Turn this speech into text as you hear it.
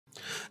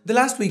The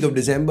last week of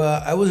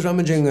December, I was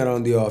rummaging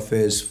around the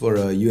office for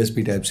a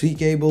USB Type-C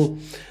cable,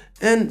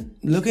 and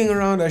looking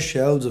around our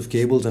shelves of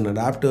cables and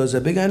adapters, I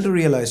began to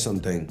realize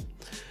something.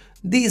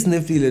 These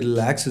nifty little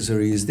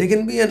accessories, they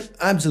can be an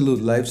absolute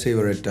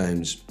lifesaver at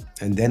times.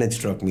 And then it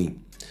struck me.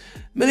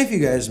 Many of you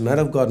guys might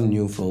have gotten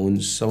new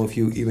phones, some of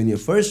you even your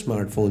first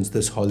smartphones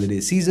this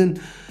holiday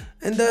season,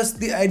 and thus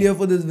the idea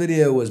for this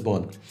video was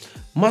born.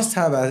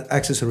 Must-have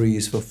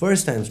accessories for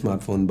first-time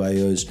smartphone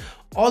buyers,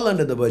 all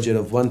under the budget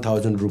of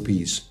 1000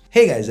 rupees.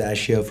 Hey guys,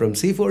 Ash here from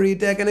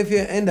C4eTech, and if you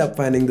end up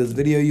finding this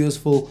video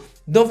useful,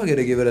 don't forget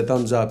to give it a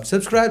thumbs up,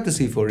 subscribe to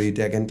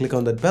C4eTech and click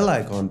on that bell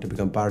icon to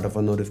become part of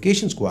our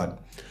notification squad.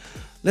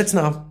 Let's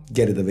now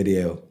get to the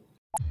video.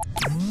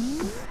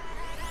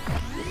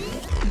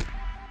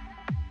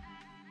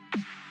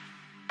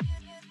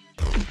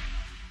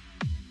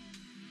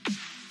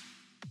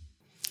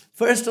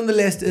 First on the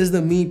list is the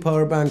Mi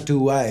Powerbank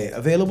 2i,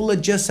 available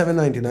at just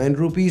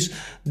 799 rupees.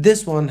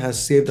 This one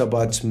has saved our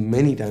butts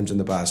many times in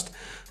the past.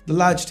 The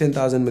large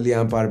 10,000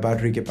 mAh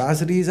battery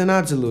capacity is an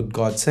absolute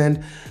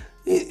godsend.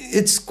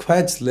 It's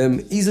quite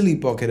slim, easily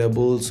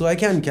pocketable, so I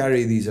can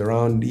carry these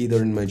around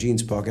either in my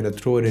jeans pocket or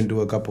throw it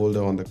into a cup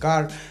holder on the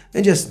car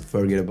and just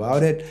forget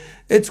about it.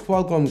 It's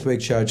Qualcomm Quick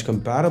Charge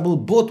compatible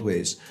both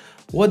ways.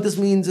 What this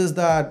means is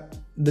that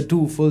the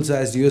two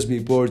full-sized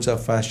USB ports are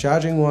fast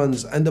charging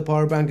ones, and the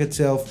power bank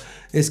itself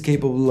is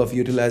capable of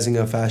utilizing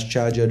a fast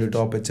charger to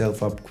top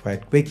itself up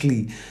quite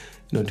quickly,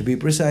 to be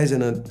precise,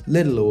 in a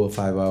little over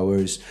 5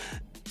 hours.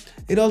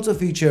 It also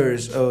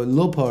features a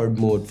low-powered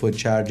mode for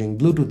charging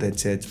Bluetooth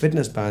headsets,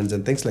 fitness bands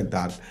and things like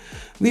that.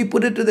 We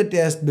put it to the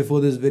test before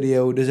this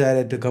video,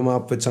 decided to come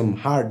up with some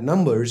hard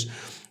numbers.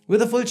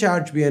 With a full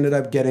charge, we ended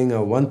up getting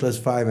a 1 +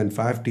 5 and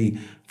 5T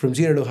from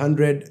 0 to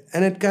 100,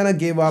 and it kind of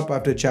gave up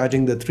after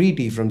charging the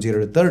 3T from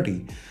 0 to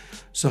 30.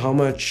 So how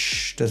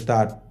much does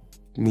that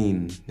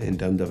mean in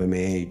terms of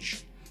mAh?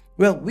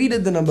 Well, we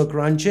did the number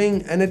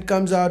crunching and it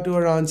comes out to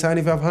around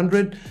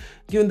 7500.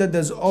 Given that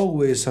there's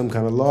always some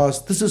kind of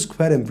loss, this is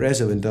quite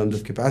impressive in terms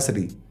of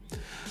capacity.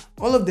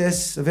 All of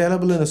this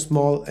available in a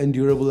small and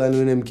durable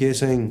aluminum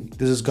casing.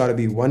 This has got to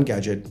be one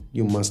gadget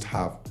you must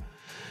have.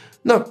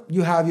 Now,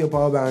 you have your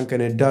power bank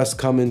and it does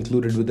come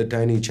included with a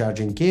tiny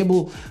charging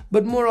cable,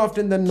 but more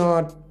often than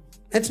not,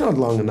 it's not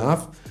long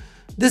enough.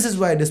 This is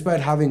why, despite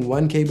having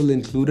one cable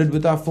included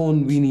with our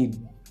phone, we need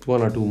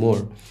one or two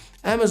more.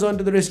 Amazon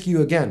to the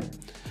rescue again.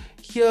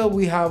 Here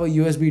we have a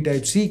USB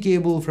Type-C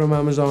cable from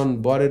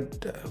Amazon, bought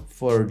it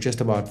for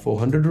just about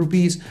 400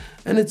 rupees,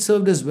 and it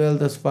served us well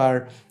thus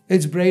far.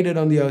 It's braided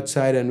on the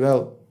outside, and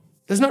well,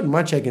 there's not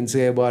much I can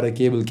say about a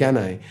cable, can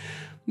I?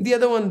 The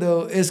other one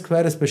though is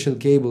quite a special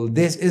cable.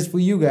 This is for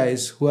you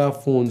guys who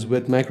have phones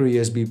with micro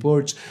USB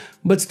ports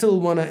but still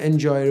want to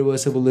enjoy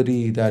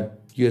reversibility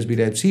that USB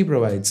Type-C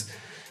provides.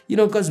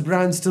 Because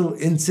brands still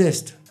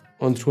insist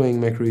on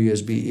throwing micro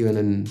USB even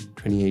in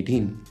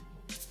 2018.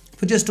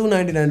 For just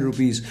 299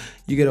 rupees,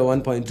 you get a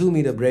 1.2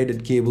 meter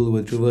braided cable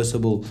with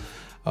reversible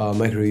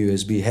micro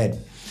USB head.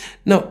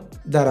 Now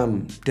that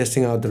I'm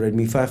testing out the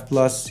Redmi 5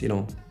 Plus,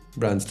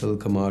 brands still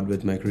come out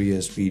with micro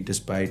USB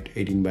despite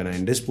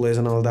 18:9 displays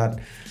and all that.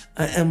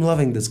 I am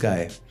loving this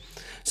guy.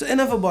 So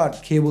enough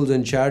about cables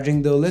and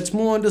charging though, let's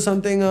move on to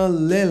something a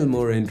little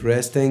more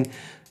interesting.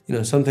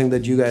 Something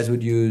that you guys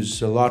would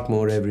use a lot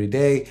more every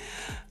day.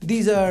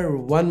 These are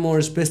One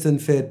More's piston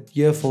fit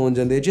earphones,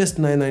 and they're just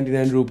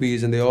 999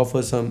 rupees, and they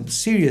offer some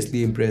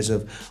seriously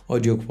impressive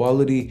audio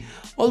quality,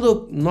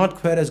 although not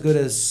quite as good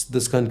as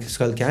the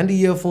Skull Candy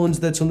earphones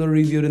that's on the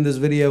review in this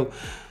video.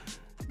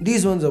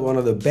 These ones are one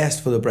of the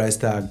best for the price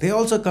tag. They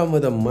also come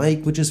with a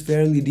mic which is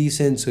fairly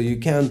decent, so you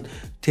can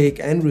take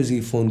and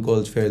receive phone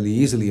calls fairly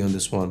easily on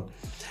this one.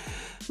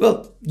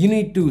 Well, you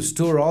need to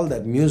store all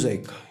that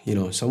music,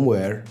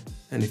 somewhere.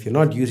 And if you're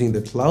not using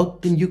the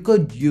cloud, then you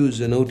could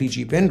use an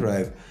OTG pen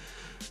drive.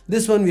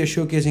 This one we are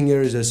showcasing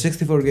here is a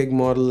 64 gig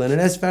model, and it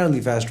has fairly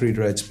fast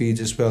read-write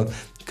speeds as well,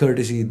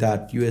 courtesy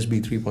that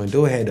USB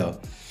 3.0 header.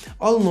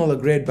 All in all, a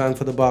great bang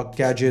for the buck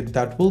gadget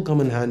that will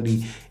come in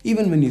handy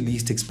even when you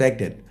least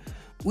expect it.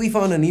 We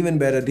found an even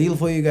better deal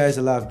for you guys.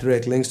 I'll have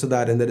direct links to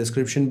that in the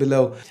description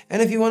below.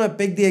 And if you want to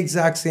pick the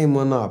exact same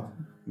one up,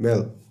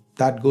 well,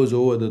 that goes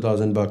over the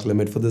 $1000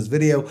 limit for this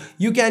video.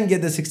 You can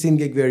get the 16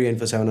 gig variant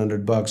for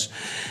 700 bucks.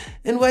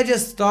 And why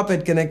just stop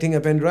at connecting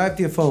a pen drive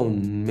to your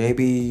phone?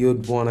 Maybe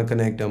you'd want to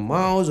connect a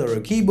mouse or a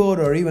keyboard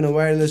or even a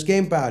wireless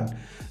gamepad.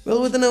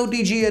 Well, with an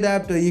OTG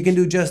adapter, you can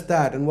do just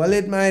that. And while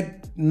it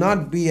might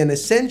not be an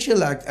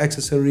essential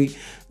accessory,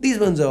 these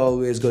ones are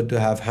always good to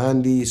have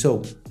handy.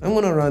 So I'm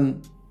going to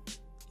run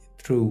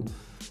through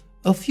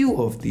a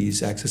few of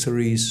these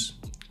accessories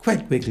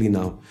quite quickly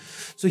now.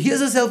 So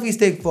here's a selfie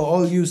stick for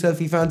all you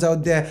selfie fans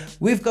out there.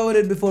 We've covered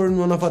it before in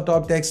one of our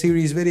top tech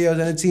series videos,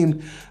 and it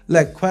seemed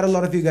like quite a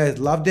lot of you guys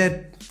loved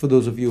it. For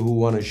those of you who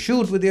want to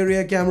shoot with your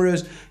rear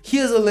cameras,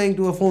 here's a link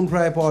to a phone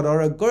tripod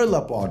or a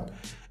Gorilla Pod.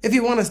 If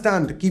you want a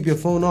stand to keep your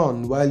phone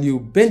on while you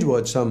binge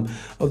watch some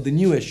of the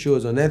newest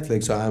shows on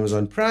Netflix or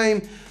Amazon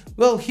Prime,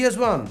 well, here's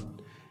one.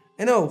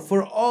 I know,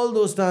 for all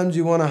those times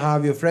you want to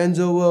have your friends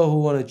over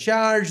who want to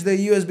charge their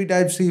USB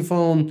Type-C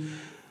phone,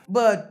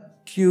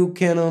 but you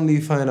can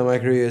only find a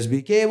micro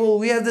USB cable,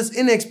 we have this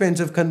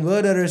inexpensive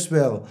converter as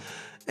well.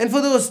 And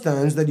for those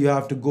times that you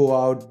have to go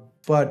out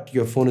but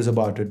your phone is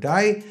about to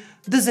die,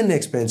 this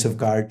inexpensive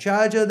car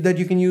charger that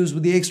you can use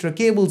with the extra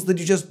cables that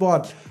you just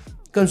bought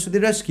comes to the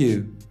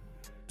rescue.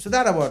 So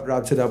that about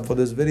wraps it up for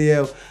this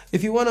video.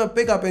 If you want to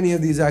pick up any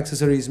of these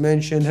accessories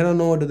mentioned, head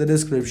on over to the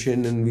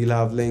description and we'll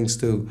have links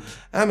to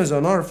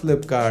Amazon or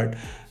Flipkart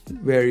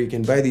where you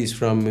can buy these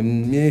from.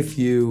 And if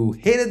you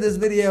hated this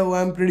video,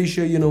 I'm pretty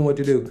sure you know what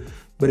to do.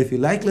 But if you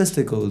like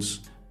listicles,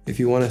 if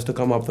you want us to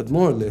come up with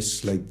more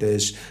lists like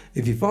this,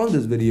 if you found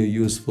this video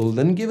useful,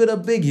 then give it a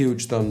big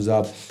huge thumbs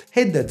up,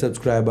 hit that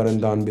subscribe button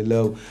down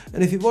below,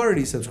 and if you've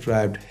already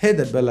subscribed, hit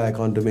that bell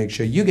icon to make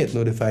sure you get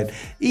notified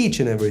each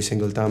and every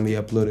single time we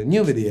upload a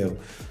new video.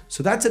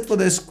 So that's it for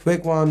this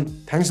quick one.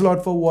 Thanks a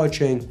lot for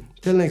watching.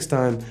 Till next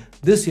time,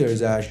 this here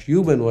is Ash,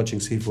 you've been watching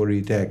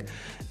C4E Tech,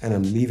 and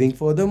I'm leaving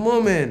for the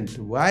moment.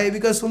 Why?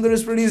 Because Sundar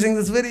is producing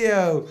this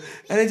video,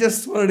 and I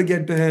just wanted to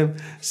get to him.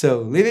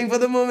 So, leaving for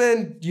the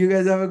moment. You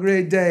guys have a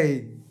great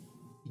day.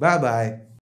 Bye-bye.